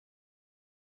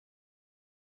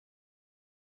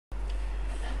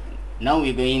Now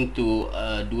we're going to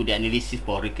do the analysis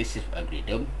for recursive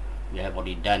algorithm. We have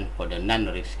already done for the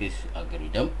non-recursive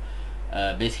algorithm.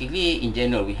 Basically, in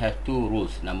general, we have two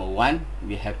rules. Number one,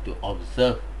 we have to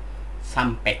observe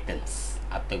some patterns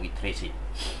after we trace it.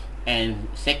 And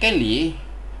secondly,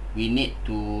 we need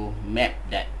to map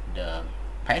the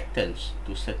patterns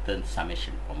to certain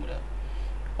summation formula,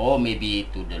 or maybe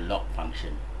to the log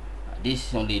function. This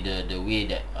is only the way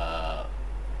that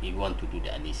we want to do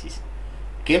the analysis.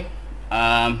 Okay.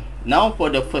 Now for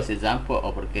the first example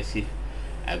of recursive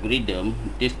algorithm,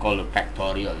 this is called a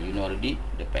factorial. You know already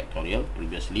the factorial.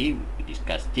 Previously we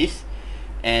discussed this,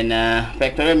 and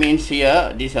factorial means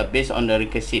here these are based on the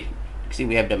recursive. See,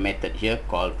 we have the method here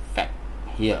called fact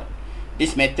here.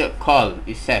 This method called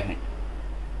itself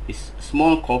is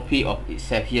small copy of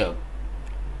itself here,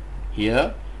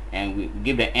 and we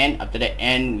give the n. After that,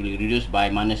 n will reduce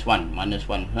by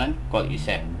 -1 called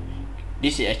itself.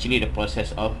 This is actually the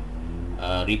process of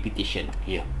repetition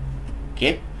here.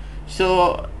 Okay,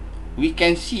 so we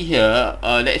can see here,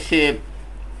 let's say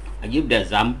I give the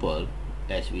example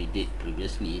as we did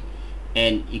previously,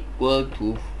 n equal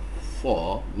to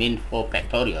 4, mean 4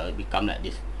 factorial become like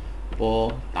this: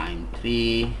 4 times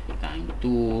 3 times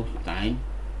 2 times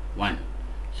 1,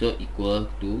 so equal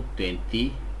to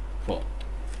 24.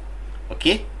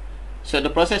 Okay, so the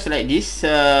process like this,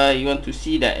 you want to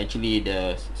see that actually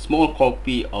the small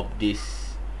copy of this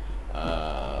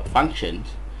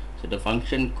functions. So the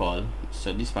function called,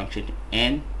 so this function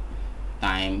n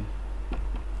time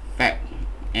fact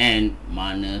n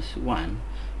minus 1.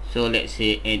 So let's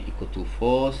say n equal to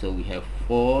 4, so we have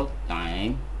 4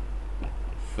 times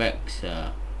facts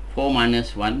 4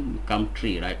 minus 1 become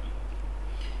 3, right?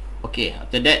 Okay,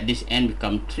 after that this n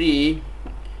become 3,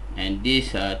 and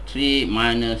this 3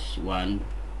 minus 1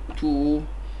 2,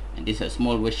 and this a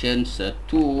small version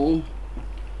 2,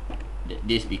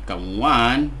 this become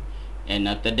 1, and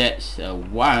after that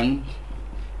 1,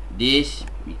 this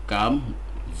become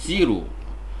 0.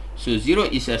 So 0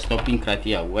 is a stopping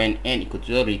criteria. When n equal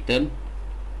to 0, return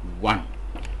 1.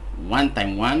 1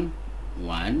 times 1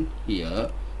 1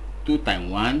 here, 2 times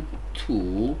 1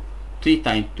 2, 3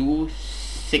 times 2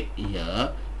 6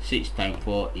 here, 6 times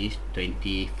 4 is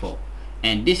 24.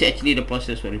 And this is actually the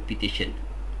process of repetition.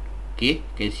 Okay,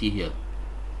 you can see here.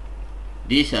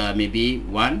 This maybe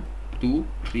 1 2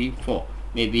 3 4,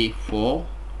 maybe 4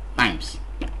 times.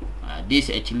 This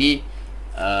actually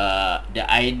the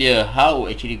idea how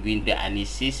actually doing the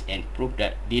analysis and prove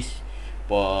that this,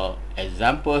 for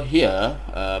example here,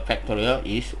 factorial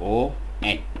is O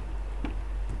n.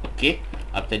 Okay,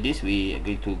 after this we are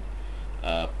going to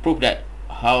prove that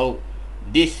how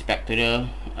this factorial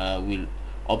will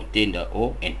obtain the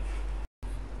O n.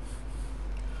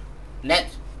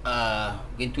 Next,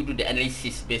 going to do the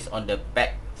analysis based on the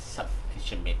back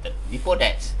substitution method. Before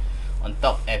that, on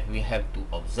top F, we have to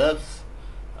observe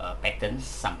patterns,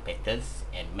 some patterns,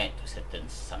 and map to certain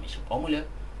summation formula,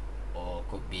 or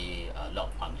could be log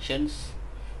functions.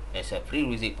 As a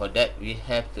prerequisite for that, we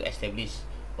have to establish,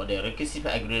 for the recursive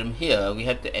algorithm here, we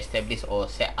have to establish or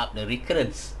set up the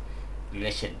recurrence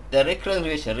relation. The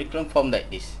recurrent form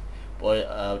like this. For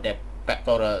the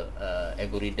factorial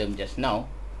algorithm just now,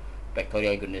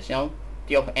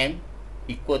 t of n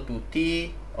equal to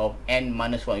t of n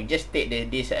minus 1. You just take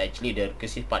this actually the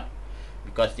recursive part,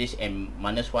 because this n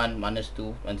minus 1, minus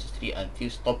 2, minus 3 until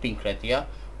stopping criteria,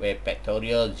 where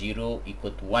factorial 0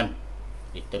 equal to 1,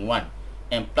 return 1,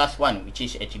 and plus 1, which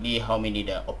is actually how many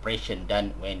the operation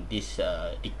done when this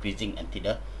decreasing until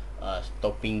the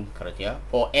stopping criteria.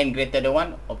 For n greater than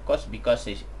 1, of course, because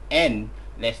it's n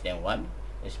less than 1,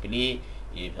 especially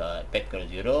if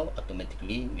factorial 0,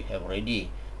 automatically we have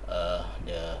already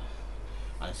the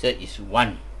answer is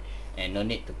 1, and no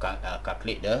need to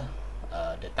calculate the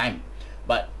time.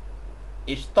 But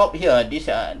if stop here, this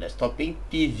the stopping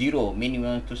t0, meaning we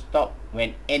want to stop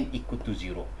when n equal to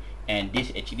 0, and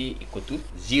this actually equal to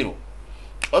 0.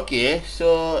 Okay,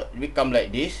 so it become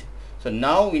like this. So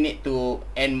now we need to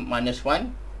n minus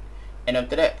 1, and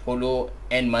after that follow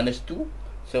n minus 2.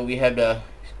 So we have the,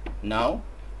 now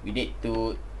we need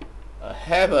to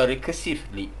have a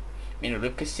recursively,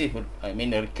 I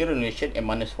mean a recurrent relation n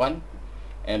minus 1,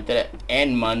 and after that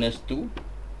n minus 2,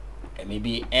 and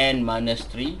maybe n minus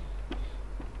 3,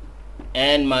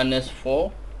 n minus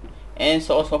 4, and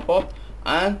so on so forth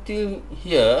until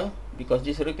here, because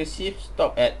this recursive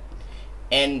stop at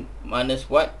n minus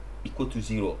what equal to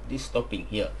 0, this stopping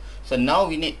here. So now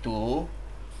we need to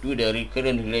do the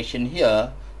recurrent relation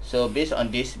here. So based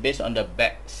on this, based on the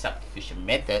back substitution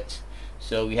methods,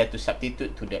 so we have to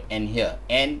substitute to the n here,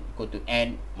 n equal to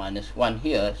n minus 1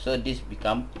 here. So this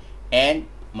become n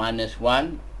minus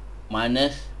 1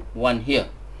 minus 1 here,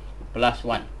 plus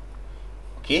 1.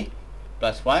 Okay,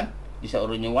 plus 1. This is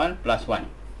original 1 plus 1.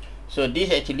 So this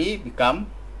actually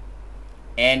become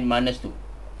n minus 2.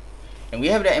 And we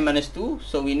have the n minus 2,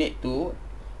 so we need to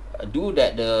do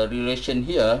that the relation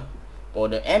here for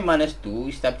the n minus 2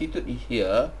 is substitute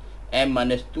here n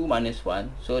minus 2 minus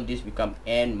 1, so this become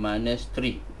n minus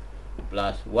 3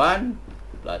 plus 1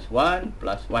 plus 1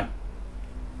 plus 1.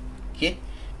 Okay,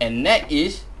 and that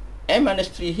is n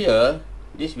minus 3 here,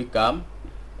 this become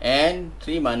n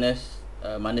 3 minus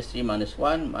minus 3 minus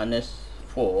 1 minus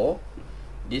 4,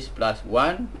 this plus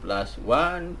 1 plus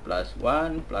 1 plus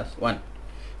 1 plus 1.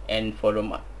 And for the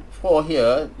 4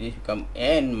 here, this become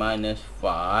n minus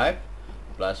 5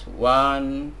 plus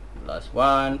 1 plus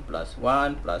 1 plus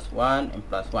 1 plus 1 and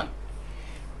plus 1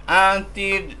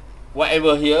 until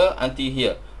whatever here, until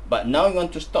here. But now we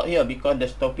want to stop here because the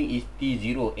stopping is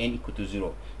t0, n equal to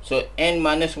 0. So n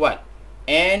minus what?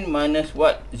 N minus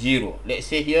what? 0. Let's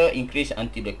say here increase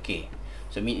until the k.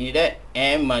 So meaning that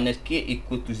n minus k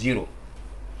equal to 0.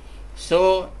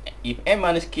 So if n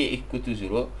minus k equal to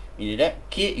 0, meaning that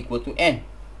k equal to n.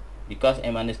 Because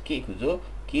n minus k equal to 0,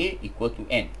 k equal to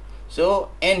n.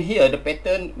 So n here, the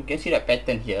pattern, you can see that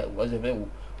pattern here was the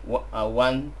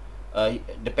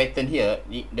pattern here,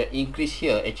 the increase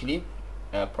here actually,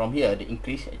 from here the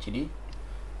increase actually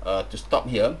to stop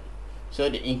here. So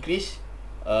the increase,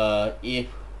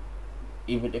 if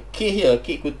the k here,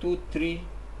 k equal to 3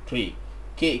 3,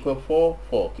 k equal 4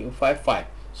 4, k equal 5 5,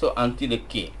 so until the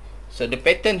k. So the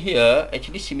pattern here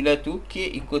actually similar to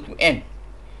k equal to n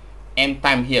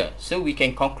time here. So we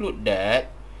can conclude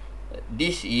that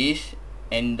this is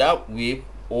end up with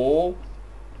O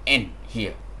n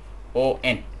here, O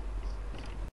n.